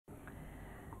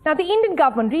Now, the Indian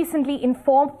government recently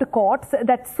informed the courts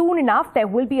that soon enough there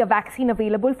will be a vaccine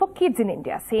available for kids in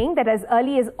India, saying that as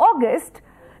early as August,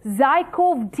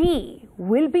 ZyCov-D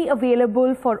will be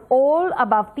available for all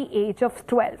above the age of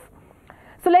 12.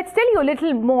 So let's tell you a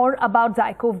little more about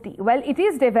ZyCov-D. Well, it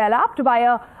is developed by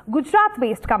a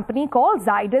Gujarat-based company called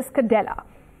ZyCov-D.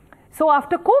 So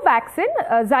after Covaxin,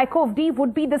 ZyCov-D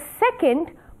would be the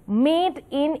second made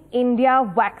in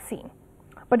India vaccine.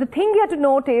 But the thing here to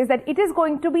note is that it is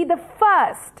going to be the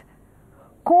first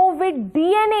COVID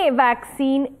DNA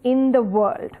vaccine in the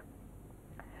world.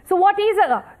 So what is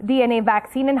a DNA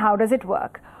vaccine and how does it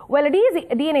work? Well, a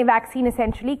DNA vaccine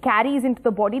essentially carries into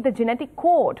the body the genetic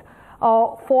code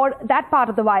for that part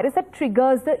of the virus that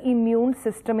triggers the immune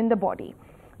system in the body.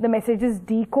 The message is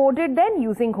decoded then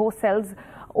using host cells'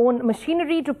 own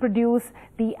machinery to produce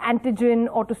the antigen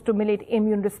or to stimulate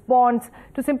immune response,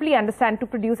 to simply understand, to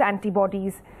produce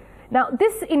antibodies. Now,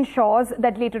 this ensures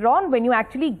that later on, when you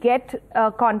actually get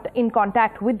in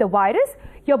contact with the virus,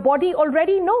 your body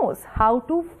already knows how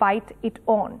to fight it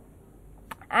on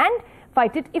and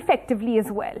fight it effectively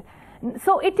as well.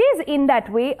 So it is in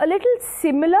that way a little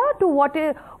similar to what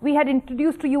we had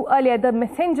introduced to you earlier, the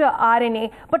messenger RNA,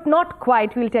 but not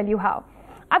quite. We'll tell you how.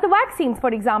 Other vaccines,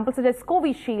 for example, such as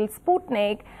Covishield,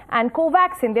 Sputnik and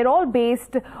Covaxin, they're all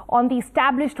based on the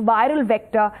established viral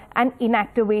vector and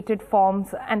inactivated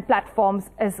forms and platforms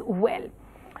as well.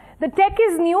 The tech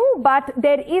is new, but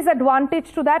there is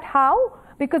advantage to that. How?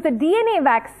 Because the DNA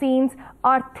vaccines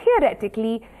are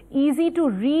theoretically easy to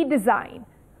redesign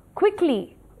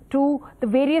quickly to the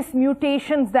various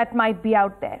mutations that might be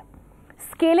out there.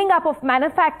 Scaling up of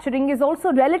manufacturing is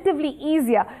also relatively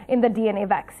easier in the DNA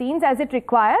vaccines, as it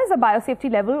requires a biosafety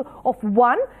level of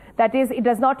 1, that is, it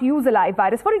does not use a live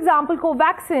virus. For example,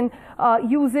 Covaxin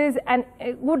uses and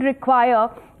would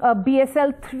require a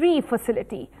BSL-3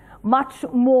 facility, much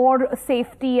more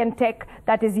safety and tech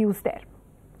that is used there.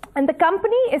 And the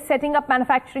company is setting up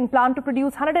manufacturing plant to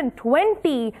produce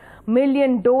 120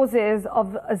 million doses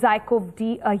of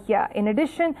ZyCov-D a year. In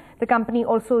addition, the company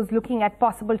also is looking at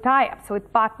possible tie-ups with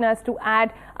partners to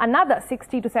add another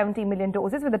 60 to 70 million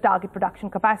doses with a target production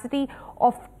capacity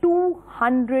of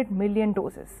 200 million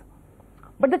doses.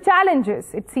 But the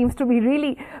challenges, it seems to be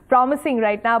really promising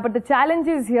right now, but the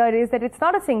challenges here is that it's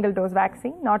not a single dose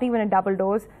vaccine, not even a double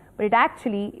dose, but it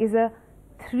actually is a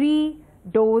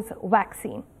 3-dose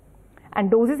vaccine. And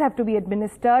doses have to be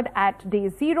administered at day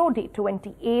 0, day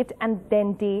 28, and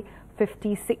then day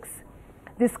 56.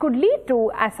 This could lead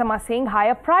to, as some are saying,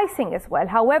 higher pricing as well.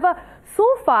 However, so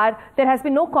far, there has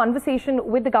been no conversation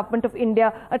with the government of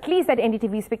India, at least at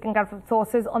NDTV speaking from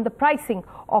sources, on the pricing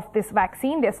of this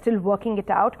vaccine. They're still working it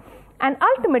out. And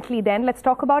ultimately then, let's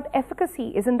talk about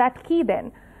efficacy. Isn't that key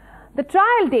then? The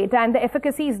trial data and the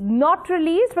efficacy is not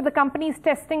released, but the company is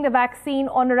testing the vaccine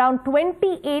on around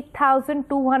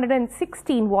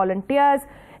 28,216 volunteers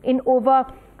in over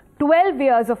 12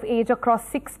 years of age across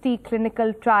 60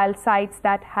 clinical trial sites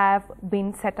that have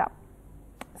been set up.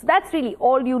 So that's really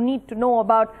all you need to know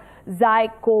about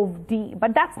ZyCov-D.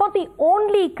 But that's not the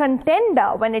only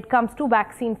contender when it comes to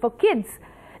vaccine for kids.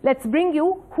 Let's bring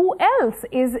you who else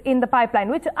is in the pipeline,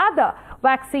 which other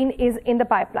vaccine is in the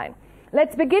pipeline.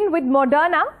 Let's begin with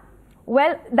Moderna.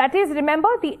 Well, that is, remember,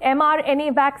 the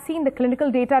mRNA vaccine. The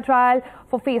clinical data trial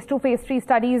for phase 2, phase 3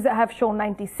 studies have shown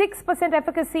 96%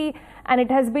 efficacy, and it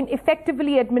has been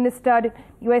effectively administered in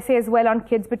USA as well on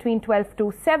kids between 12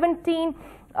 to 17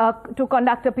 to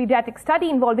conduct a pediatric study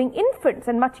involving infants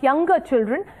and much younger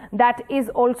children. That is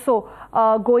also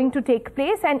going to take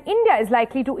place, and India is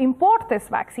likely to import this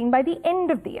vaccine by the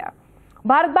end of the year.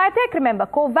 Bharat Biotech, remember,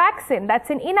 Covaxin, that's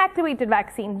an inactivated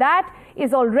vaccine. That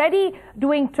is already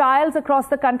doing trials across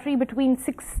the country between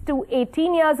 6 to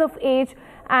 18 years of age,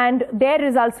 and their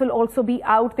results will also be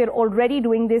out. They're already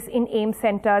doing this in AIM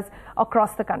centers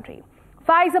across the country.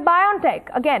 Pfizer-BioNTech,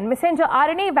 again, messenger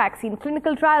RNA vaccine,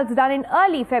 clinical trials done in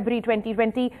early February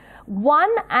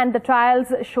 2021, and the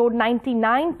trials showed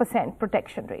 99%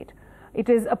 protection rate. It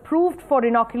is approved for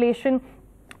inoculation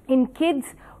in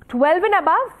kids 12 and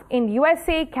above in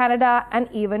USA, Canada, and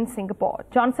even Singapore.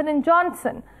 Johnson &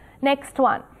 Johnson, next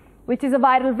one, which is a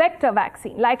viral vector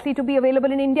vaccine, likely to be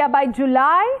available in India by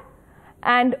July,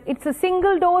 and it's a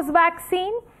single-dose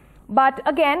vaccine. But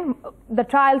again, the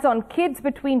trials on kids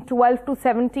between 12 to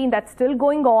 17, that's still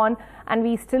going on, and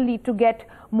we still need to get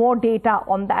more data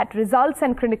on that. Results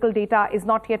and clinical data is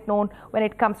not yet known when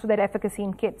it comes to their efficacy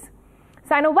in kids.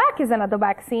 Sinovac is another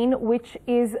vaccine which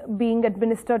is being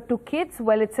administered to kids.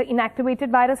 Well, it's an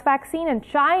inactivated virus vaccine, and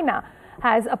China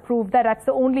has approved that. That's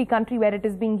the only country where it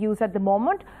is being used at the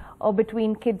moment,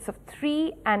 between kids of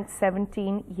 3 and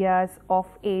 17 years of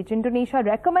age. Indonesia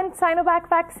recommends Sinovac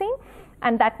vaccine,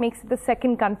 and that makes it the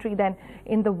second country then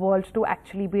in the world to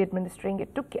actually be administering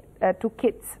it to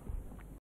kids.